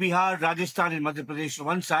 UP, Bihar, Rajasthan, and Madhya Pradesh on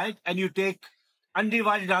one side, and you take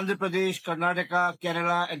undivided Andhra Pradesh, Karnataka,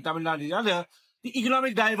 Kerala, and Tamil Nadu the other, the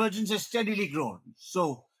economic divergence has steadily grown.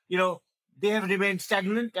 So, they have remained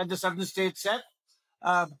stagnant, and the southern states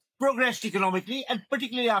have progressed economically, and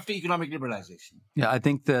particularly after economic liberalization. Yeah, I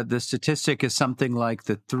think the statistic is something like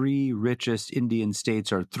the three richest Indian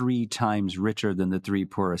states are 3 times richer than the 3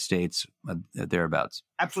 poorest states, thereabouts.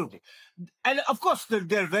 Absolutely. And of course,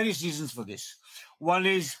 there are various reasons for this. One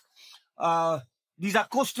is these are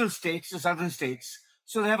coastal states, the southern states.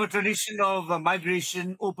 So they have a tradition of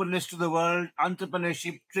migration, openness to the world,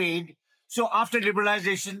 entrepreneurship, trade. So after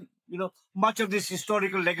liberalization, much of this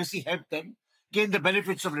historical legacy helped them gain the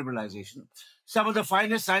benefits of liberalization. Some of the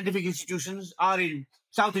finest scientific institutions are in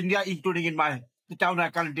South India, including in the town I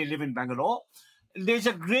currently live in, Bangalore. There's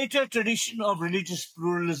a greater tradition of religious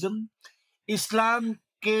pluralism. Islam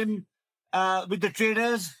came with the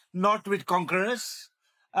traders, not with conquerors.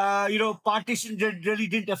 Partition really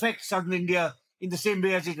didn't affect southern India in the same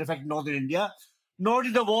way as it affected northern India. Nor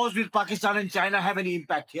did the wars with Pakistan and China have any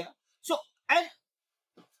impact here. So, and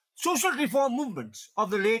social reform movements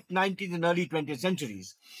of the late 19th and early 20th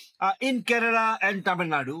centuries in Kerala and Tamil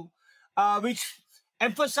Nadu, which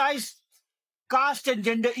emphasized caste and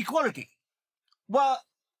gender equality, were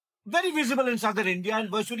very visible in southern India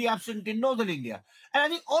and virtually absent in northern India. And I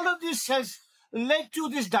think all of this has led to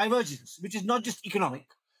this divergence, which is not just economic.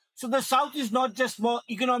 So the South is not just more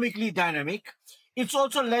economically dynamic, it's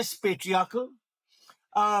also less patriarchal,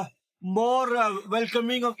 more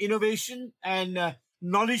welcoming of innovation and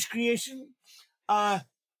knowledge creation,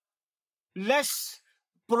 less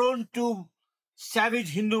prone to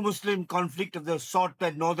savage Hindu-Muslim conflict of the sort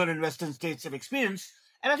that northern and western states have experienced.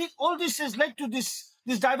 And I think all this has led to this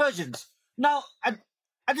divergence. Now, at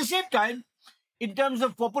the same time, in terms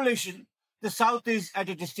of population, the South is at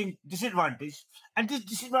a distinct disadvantage. And this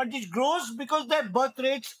disadvantage grows because their birth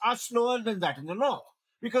rates are slower than that in the North,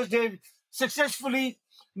 because they've successfully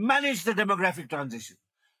managed the demographic transition.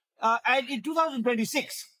 And in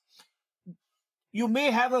 2026, you may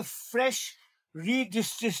have a fresh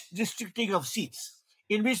redistricting of seats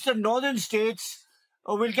in which the northern states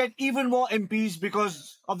will get even more MPs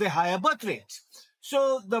because of the higher birth rates.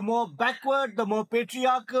 So the more backward, the more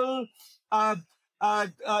patriarchal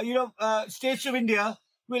states of India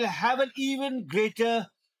will have an even greater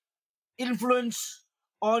influence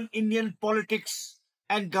on Indian politics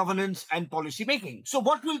and governance and policy making. So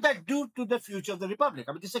what will that do to the future of the Republic?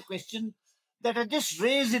 I mean, this is a question that I just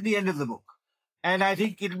raised at the end of the book. And I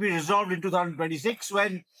think it will be resolved in 2026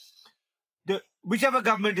 when whichever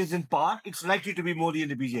government is in power, it's likely to be Modi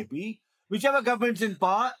and the BJP, whichever government is in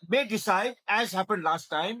power may decide, as happened last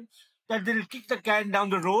time, that they will kick the can down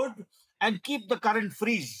the road and keep the current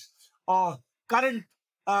freeze or current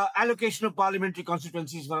allocation of parliamentary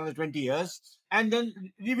constituencies for another 20 years and then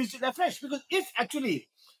revisit afresh. Because if actually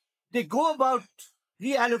they go about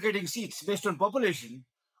reallocating seats based on population,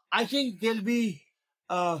 I think there'll be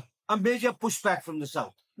a major pushback from the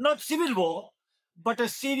South. Not civil war, but a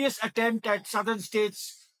serious attempt at southern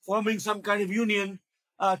states forming some kind of union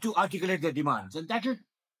to articulate their demands. And that will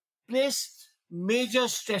place major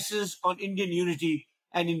stresses on Indian unity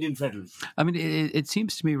and Indian federalism. I mean, it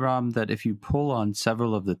seems to me, Ram, that if you pull on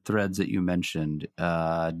several of the threads that you mentioned,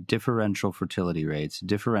 differential fertility rates,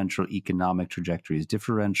 differential economic trajectories,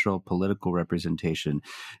 differential political representation,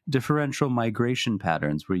 differential migration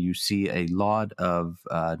patterns, where you see a lot of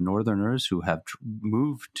Northerners who have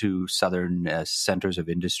moved to southern centers of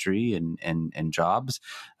industry and jobs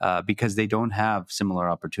because they don't have similar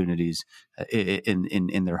opportunities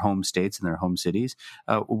in their home states, in their home cities,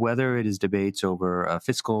 whether it is debates over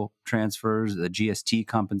fiscal transfers, the GST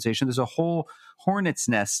compensation. There's a whole hornet's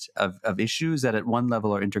nest of issues that at one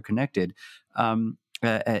level are interconnected.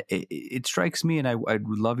 It strikes me, and I would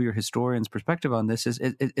love your historian's perspective on this,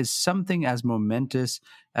 is something as momentous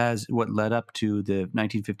as what led up to the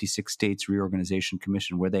 1956 States Reorganization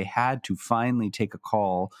Commission, where they had to finally take a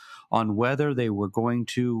call on whether they were going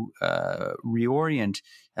to reorient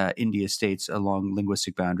India states along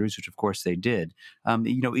linguistic boundaries, which of course they did.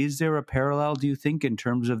 Is there a parallel, do you think, in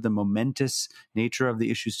terms of the momentous nature of the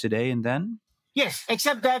issues today and then? Yes,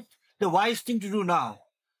 except that the wise thing to do now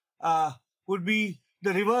would be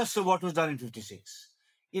the reverse of what was done in 56.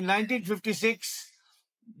 In 1956,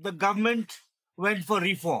 the government went for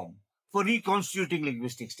reform, for reconstituting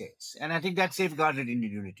linguistic states. And I think that safeguarded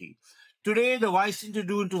Indian unity. Today, the wise thing to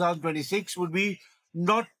do in 2026 would be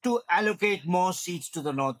not to allocate more seats to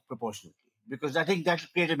the North proportionately, because I think that will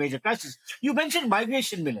create a major crisis. You mentioned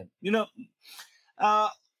migration, Milan.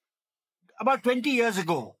 About 20 years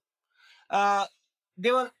ago,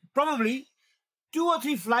 there were probably 2 or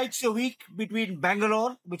 3 flights a week between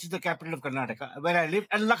Bangalore, which is the capital of Karnataka, where I live,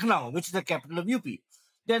 and Lucknow, which is the capital of UP.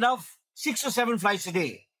 There are now 6 or 7 flights a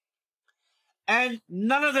day. And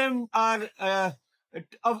none of them are,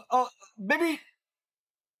 maybe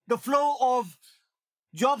the flow of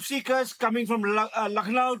job seekers coming from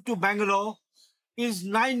Lucknow to Bangalore is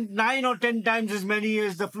nine or 10 times as many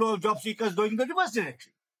as the flow of job seekers going in the reverse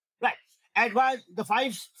direction. Right. And while the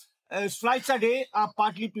five flights a day are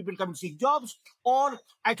partly people coming to seek jobs, or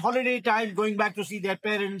at holiday time going back to see their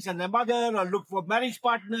parents and their mother, or look for marriage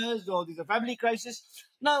partners, or there's a family crisis.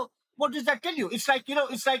 Now, what does that tell you? It's like,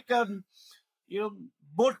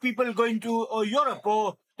 boat people going to Europe,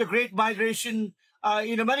 or the great migration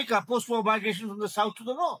in America, post-war migration from the south to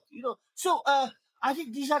the north. So I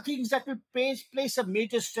think these are things that will place a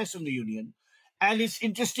major stress on the union. And it's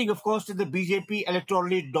interesting, of course, that the BJP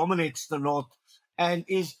electorally dominates the north and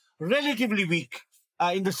is relatively weak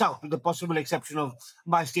in the south, with the possible exception of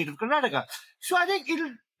my state of Karnataka. So I think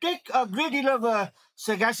it'll take a great deal of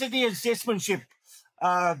sagacity and statesmanship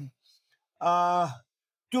to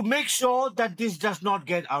make sure that this does not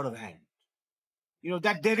get out of hand.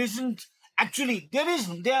 That there isn't actually, there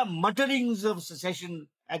are mutterings of secession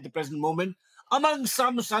at the present moment among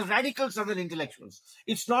some radical southern intellectuals.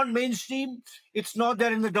 It's not mainstream. It's not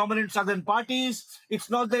there in the dominant southern parties. It's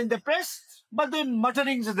not there in the press, but the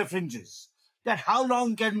mutterings at the fringes. That how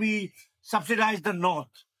long can we subsidize the North?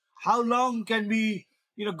 How long can we,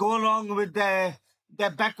 go along with their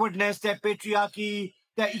backwardness, their patriarchy,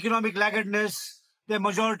 their economic laggardness, their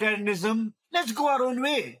majoritarianism? Let's go our own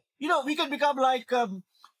way. We can become like,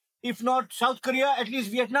 if not South Korea, at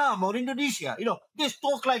least Vietnam or Indonesia. There's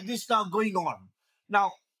talk like this now going on.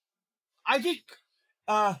 Now, I think,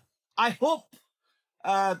 I hope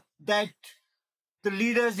that the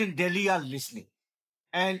leaders in Delhi are listening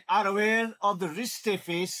and are aware of the risks they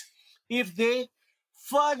face if they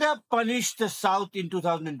further punish the South in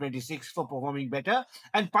 2026 for performing better,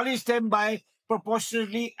 and punish them by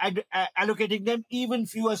proportionally allocating them even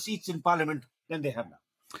fewer seats in parliament than they have now.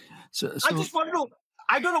 So I just want to know,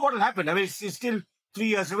 I don't know what will happen. I mean, it's still 3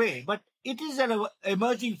 years away, but it is an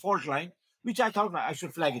emerging fault line, which I thought I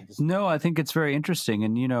should flag in this. No, I think it's very interesting.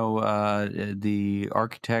 And, the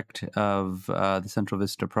architect of the Central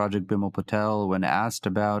Vista project, Bimal Patel, when asked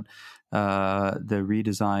about the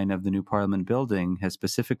redesign of the new parliament building, has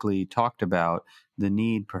specifically talked about the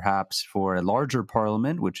need perhaps for a larger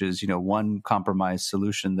parliament, which is, one compromise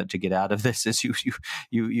solution that to get out of this is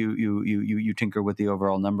you tinker with the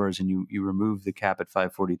overall numbers and you remove the cap at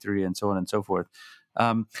 543 and so on and so forth.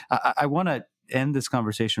 I want to end this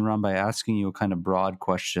conversation, Ram, by asking you a kind of broad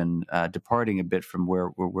question, departing a bit from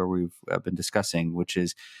where we've been discussing, which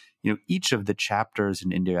is, each of the chapters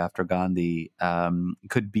in India after Gandhi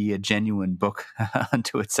could be a genuine book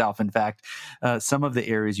unto itself. In fact, some of the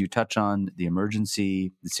areas you touch on, the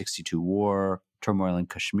emergency, the 62 war, turmoil in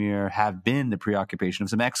Kashmir, have been the preoccupation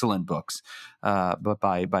of some excellent books, but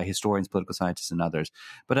by historians, political scientists, and others.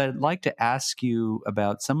 But I'd like to ask you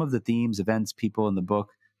about some of the themes, events, people in the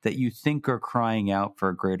book that you think are crying out for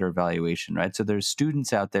a greater evaluation, right? So there's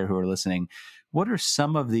students out there who are listening. What are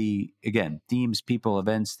some of the, again, themes, people,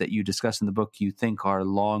 events that you discuss in the book you think are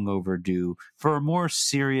long overdue for a more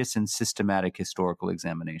serious and systematic historical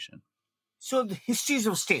examination? So the histories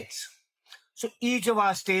of states. So each of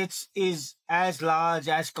our states is as large,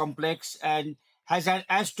 as complex, and has had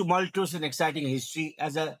as tumultuous and exciting a history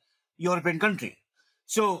as a European country.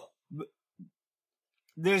 So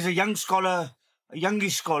there's a youngish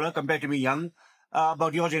scholar compared to me, young,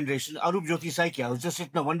 about your generation, Arup Jyoti Saikia, who's just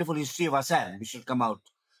written a wonderful history of Assam, which will come out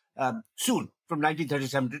soon, from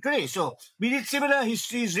 1937 to today. So we need similar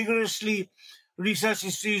histories, rigorously research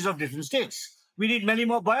histories of different states. We need many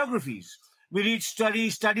more biographies. We need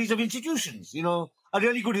studies of institutions, a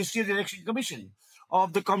really good history of the Election Commission,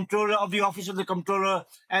 of the Comptroller, of the Office of the Comptroller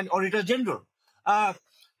and Auditor General. And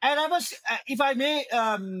I must, if I may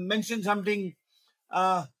mention something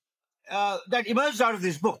that emerged out of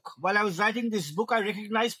this book. While I was writing this book, I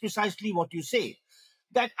recognized precisely what you say.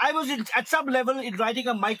 That I was, at some level, in writing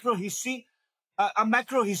a macro history,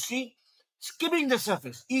 skimming the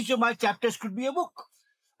surface. Each of my chapters could be a book.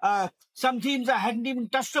 Some themes I hadn't even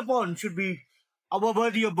touched upon should be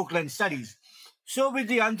worthy of book-length studies. So with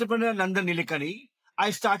the entrepreneur Nandan Nilekani, I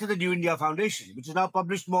started the New India Foundation, which has now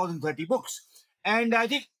published more than 30 books. And I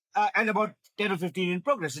think, and about 10 or 15 in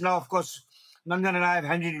progress. And now, of course, Nandan and I have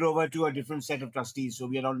handed it over to a different set of trustees, so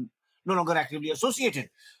we are no longer actively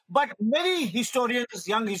associated. But many historians,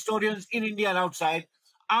 young historians in India and outside,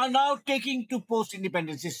 are now taking to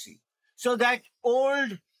post-independence history. So that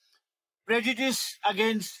old prejudice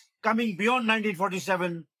against coming beyond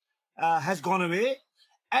 1947 has gone away.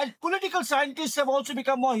 And political scientists have also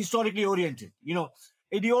become more historically oriented. In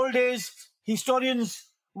the old days, historians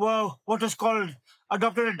what was called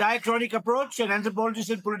adopted a diachronic approach, and anthropologists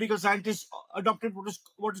and political scientists adopted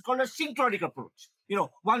what is called a synchronic approach.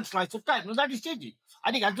 One slice of time. Now that is changing.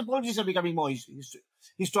 I think anthropologists are becoming more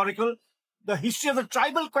historical. The history of the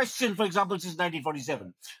tribal question, for example, since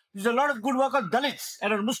 1947. There's a lot of good work on Dalits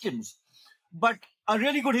and on Muslims, but a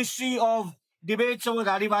really good history of debates over the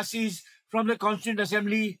Adivasis from the Constituent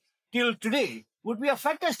Assembly till today would be a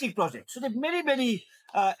fantastic project. So there are many, many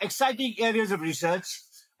exciting areas of research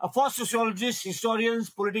for sociologists, historians,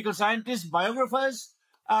 political scientists, biographers.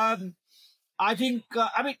 I think,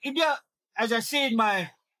 India, as I say in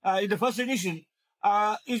the first edition,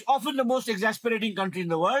 is often the most exasperating country in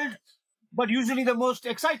the world, but usually the most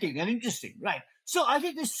exciting and interesting, right? So I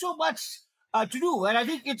think there's so much to do, and I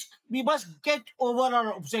think we must get over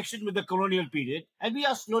our obsession with the colonial period, and we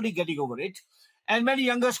are slowly getting over it. And many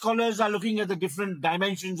younger scholars are looking at the different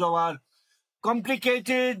dimensions of our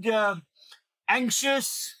complicated,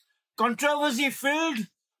 anxious, controversy-filled,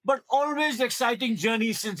 but always exciting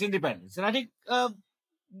journey since independence. And I think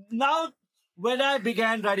now, when I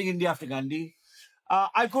began writing India after Gandhi,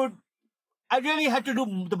 I really had to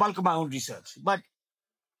do the bulk of my own research. But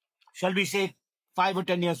shall we say 5 or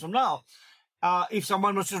 10 years from now, if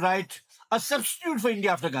someone was to write a substitute for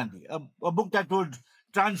India after Gandhi, a book that would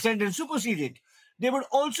transcend and supersede it, they would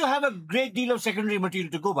also have a great deal of secondary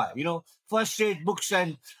material to go by, first-rate books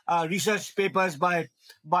and research papers by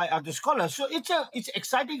other scholars. So it's an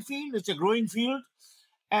exciting field, it's a growing field,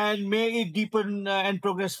 and may it deepen and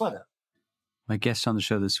progress further. My guest on the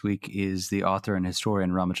show this week is the author and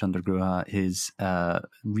historian Ramachandra Guha. His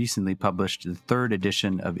recently published the 3rd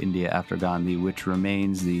edition of India After Gandhi, which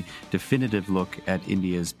remains the definitive look at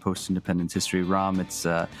India's post-independence history. Ram, it's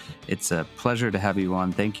a pleasure to have you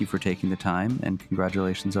on. Thank you for taking the time, and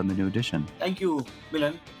congratulations on the new edition. Thank you,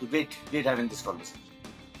 Milan. Great having this conversation.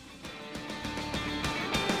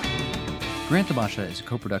 Grantamasha is a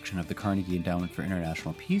co-production of the Carnegie Endowment for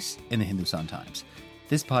International Peace and the Hindustan Times.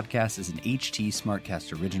 This podcast is an HT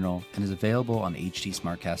Smartcast original and is available on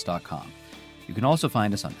htsmartcast.com. You can also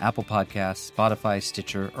find us on Apple Podcasts, Spotify,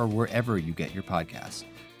 Stitcher, or wherever you get your podcasts.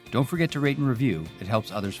 Don't forget to rate and review. It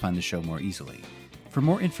helps others find the show more easily. For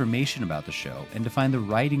more information about the show and to find the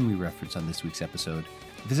writing we reference on this week's episode,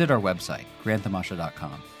 visit our website,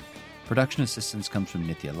 grantamasha.com. Production assistance comes from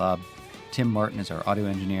Nitya Lab. Tim Martin is our audio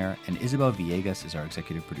engineer, and Isabel Villegas is our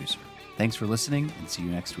executive producer. Thanks for listening, and see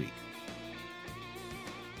you next week.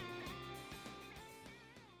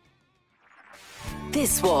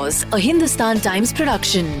 This was a Hindustan Times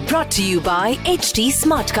production brought to you by HT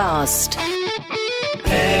Smartcast.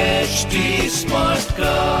 HT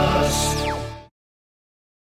Smartcast.